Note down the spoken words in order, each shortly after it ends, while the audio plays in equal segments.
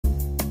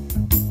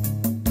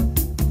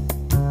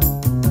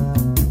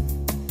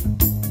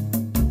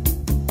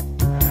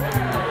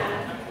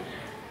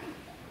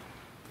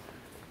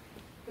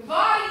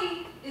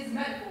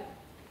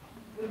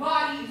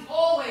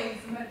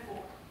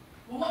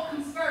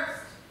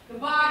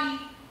body,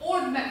 or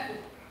the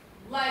metaphor.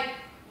 Like,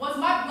 was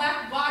my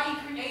black body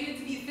created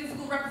to be a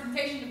physical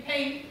representation of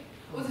pain?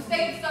 Was the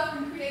state of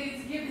suffering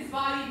created to give this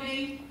body a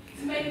name,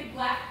 to make it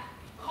black,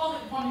 call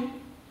it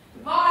woman?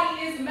 The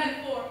body is a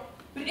metaphor.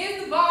 But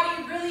is the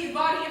body really a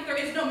body if there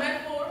is no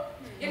metaphor?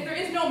 If there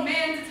is no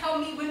man to tell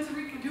me when to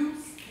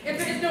reproduce? If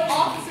there is no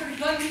officer to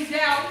gun me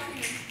down?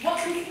 What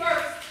comes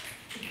first?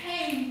 The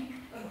pain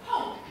or the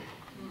poem?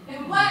 If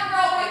a black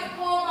girl writes a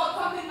poem about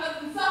something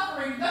other than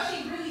suffering, does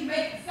she really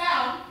make a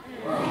sound?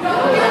 No.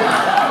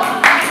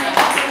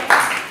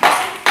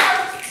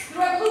 The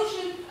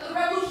revolution of the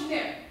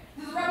revolutionary.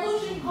 Does the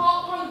revolution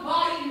call upon the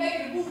body to make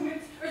it a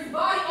movement, or is the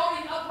body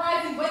already an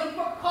uprising waiting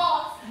for a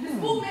cause? Does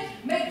movement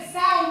make a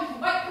sound if a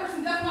white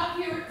person does not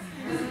hear it?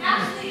 Does it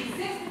actually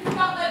exist if it's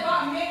not led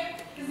by a man?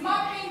 Is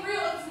my pain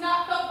real if it's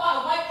not felt by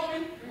a white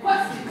woman?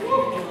 Question.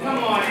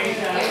 Come on,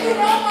 Asia. If you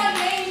know my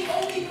name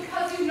only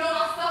because you know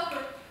I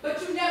suffer,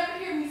 but you never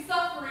hear me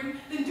suffering,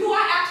 then do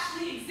I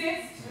actually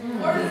exist?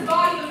 Or is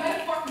body a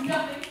metaphor for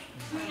nothing?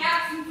 The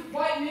absence of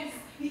whiteness,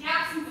 the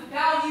absence of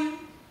value?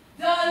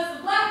 Does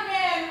the black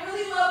man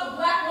really love a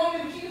black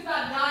woman if she does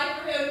not die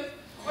for him?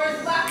 Or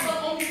is black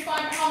love only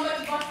defined by how much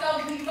of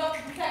ourselves we love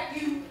to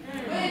protect you?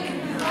 When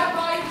is my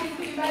body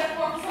simply a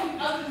metaphor for something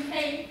other than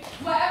pain?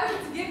 Do I ever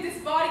get to give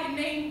this body a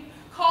name,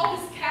 call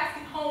this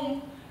casket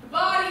home? The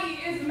body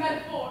is a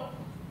metaphor.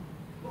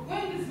 But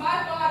when does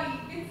my body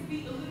get to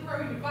be a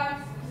literary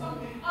device for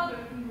something other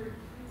than real?